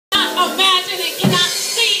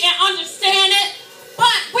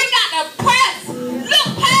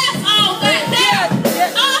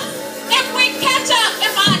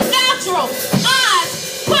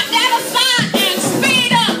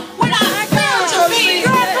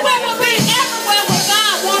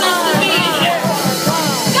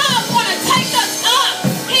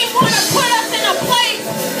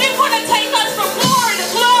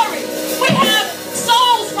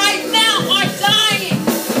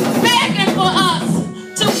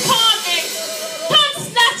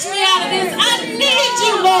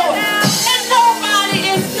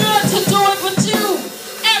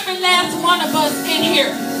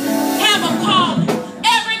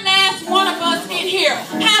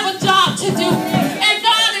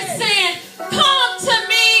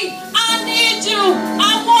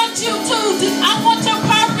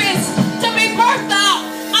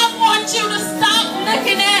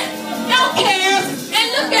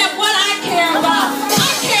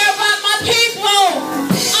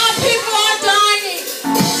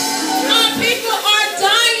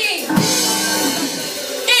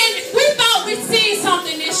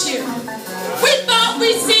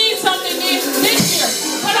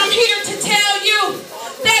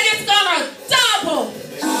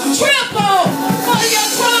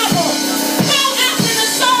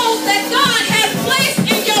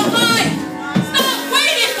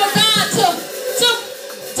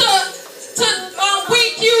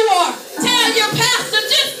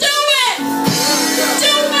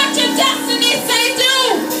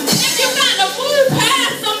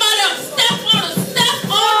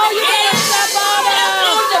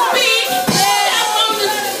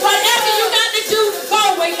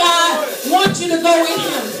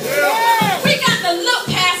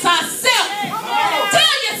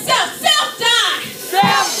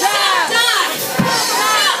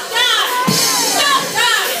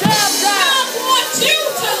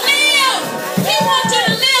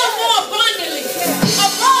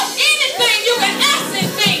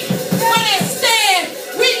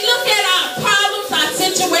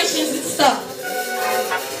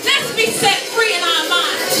be set free in our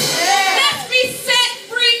minds. Let's be set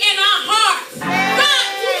free in our hearts. God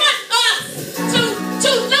wants us to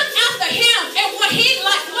look after him and what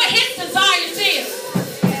his desires is.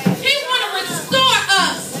 He wants to restore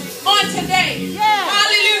us on today.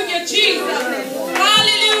 Hallelujah, Jesus.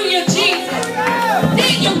 Hallelujah, Jesus.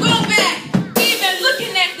 Then you go back, even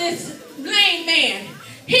looking at this lame man.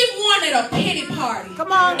 He wanted a pity party.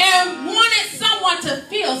 Come on. And wanted someone to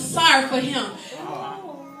feel sorry for him.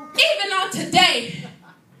 Even on today,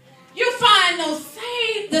 you find the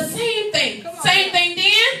same thing. Same thing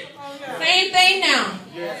then, same thing now.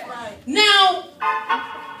 Now,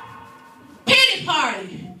 pity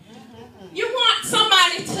party. You want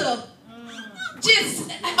somebody to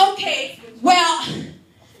just, okay, well,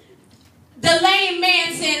 the lame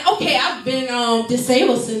man saying, okay, I've been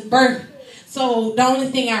disabled since birth. So the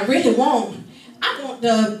only thing I really want, I want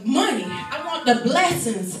the money. I want the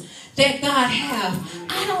blessings that God have.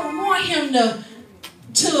 I don't want him to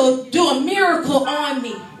do a miracle on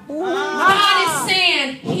me. God is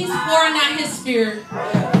saying he's pouring out his spirit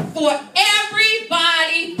for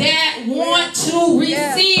everybody that want to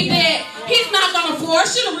receive it. He's not going to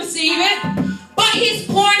force you to receive it, but he's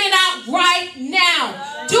pouring it out right now.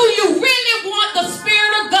 Do you really want the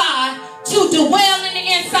Spirit of God to dwell in the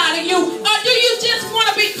inside of you? Or do you just want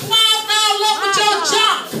to be clogged all up with your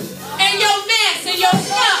junk and your mess and your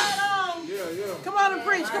stuff? Come on and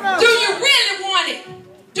preach. Come on. Do you really want it?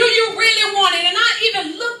 Do you really want it? And I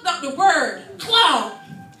even looked up the word clogged.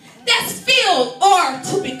 That's filled or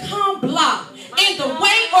to become blocked in the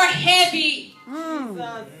weight or heavy.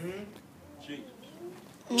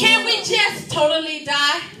 Can we just totally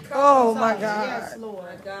die? Oh my God.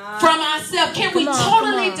 From ourselves? Can we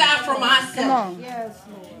totally die from ourselves?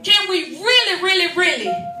 Can we really, really,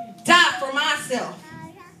 really die from ourselves?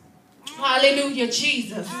 Hallelujah,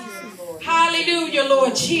 Jesus. Hallelujah,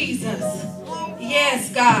 Lord Jesus. Yes,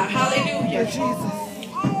 God. Hallelujah, Jesus.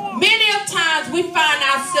 Many of times we find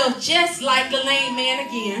ourselves just like the lame man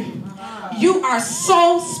again. You are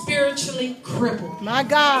so spiritually crippled. My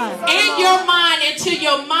God. In your mind, until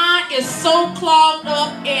your mind is so clogged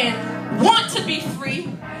up and want to be free,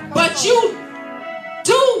 but you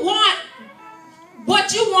do want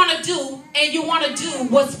what you want to do, and you want to do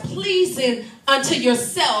what's pleasing unto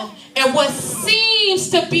yourself and what seems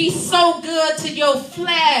to be so good to your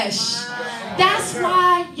flesh. That's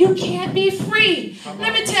why you can't be free.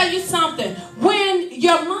 Let me tell you something. When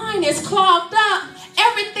your mind is clogged up,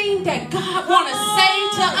 everything that God wants to say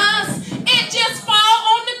to us, it just falls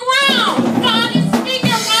on the ground. God is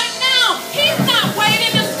speaking right now. He's not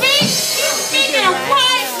waiting to speak. He's speaking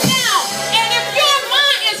right now. And if your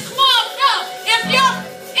mind is clogged up, if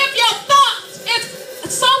your thoughts is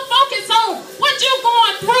so focused on what you're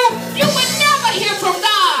going through, you will never hear from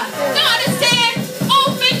God. God is saying,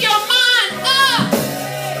 open your mind up.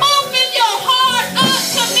 Open your heart up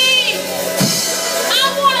to me. I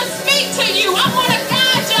want to speak to you. I want to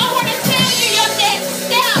guide you. I want to tell you your next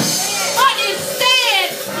step. But instead,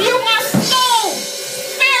 you are so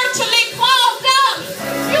spiritually clogged up.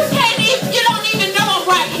 You don't even know I'm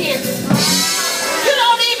right here. You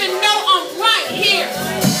don't even know I'm right here.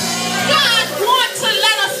 God wants to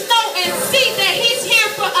let us know and see that he's here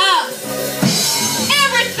for us.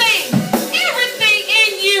 Everything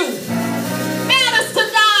in you matters to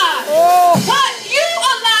God. But you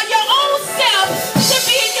allow your own self to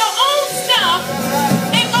be in your own stuff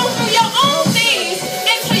and go through your own things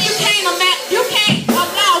until you can't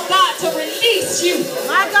allow God to release you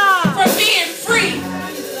My God. from being free.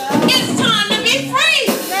 It's time to be free.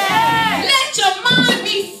 Let your mind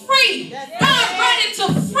be free. God ready to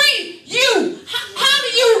free you. How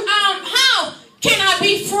can I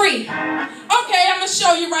be free? Okay, I'm going to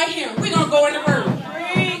show you right here. We're going to go in the Word.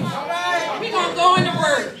 We're going to go in the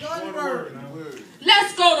Word.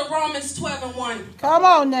 Let's go to Romans 12:1. Come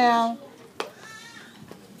on now.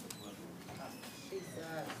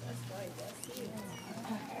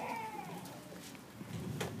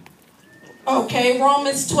 Okay,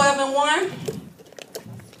 Romans 12:1.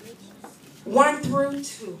 1 through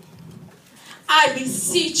 2. I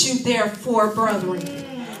beseech you, therefore, brethren,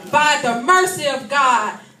 by the mercy of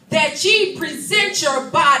God, that ye present your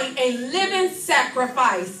body a living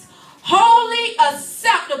sacrifice, wholly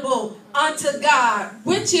acceptable unto God,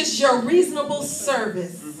 which is your reasonable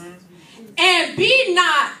service. And be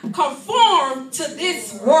not conformed to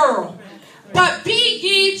this world, but be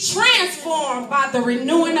ye transformed by the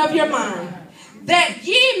renewing of your mind, that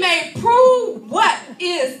ye may prove what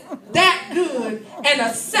is that good and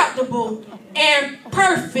acceptable and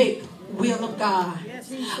perfect will of God.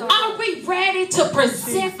 Are we ready to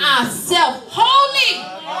present ourselves holy?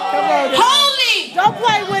 Holy. Don't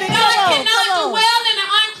play with it. God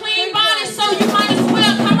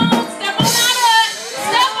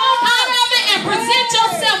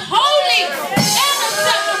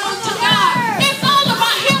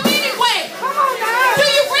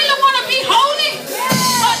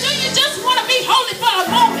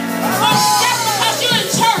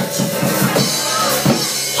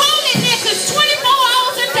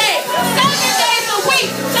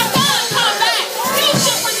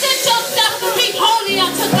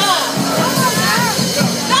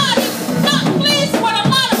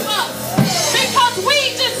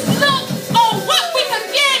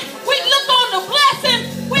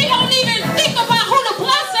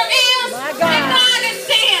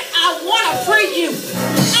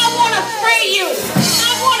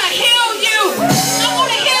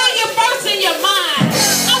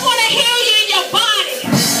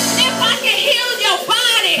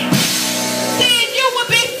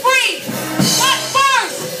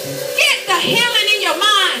healing in your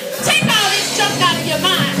mind. Take all this junk out of your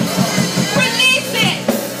mind. Release it.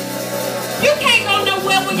 You can't go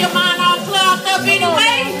nowhere when your mind all clogged up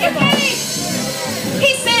anyway. You can't.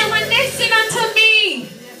 He said, release it unto me.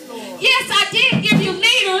 Yes, I did give you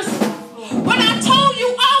leaders, but I told you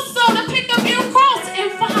also to pick up your cross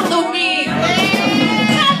and follow me.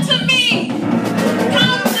 Come to me.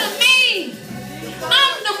 Come to me.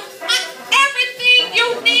 Everything you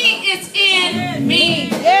need is in me.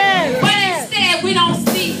 But instead, we don't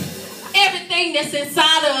see everything that's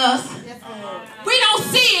inside of us. We don't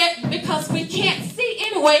see it because we can't see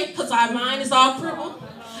anyway, because our mind is all crippled.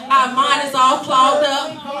 Our mind is all clogged up.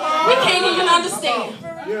 We can't even understand.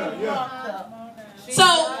 So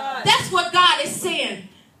that's what God is saying.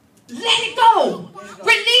 Let it go.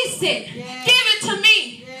 Release it. Give it to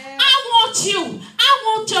me. I want you. I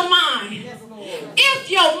want your mind. If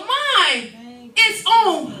your mind is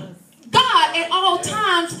on God at all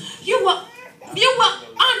times, you will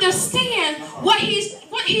understand what he's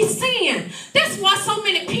saying. That's why so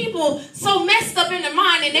many people so messed up in the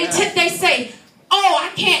mind, and they say, oh, I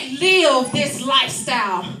can't live this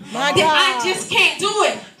lifestyle. I just can't do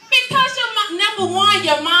it. Because number one,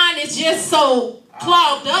 your mind is just so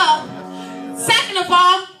clogged up. Second of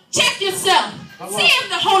all, check yourself. See if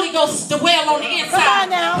the Holy Ghost dwell on the inside.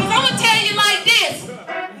 Because I'm going to tell you like this.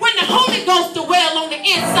 When the Holy Ghost dwell on the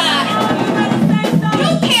inside,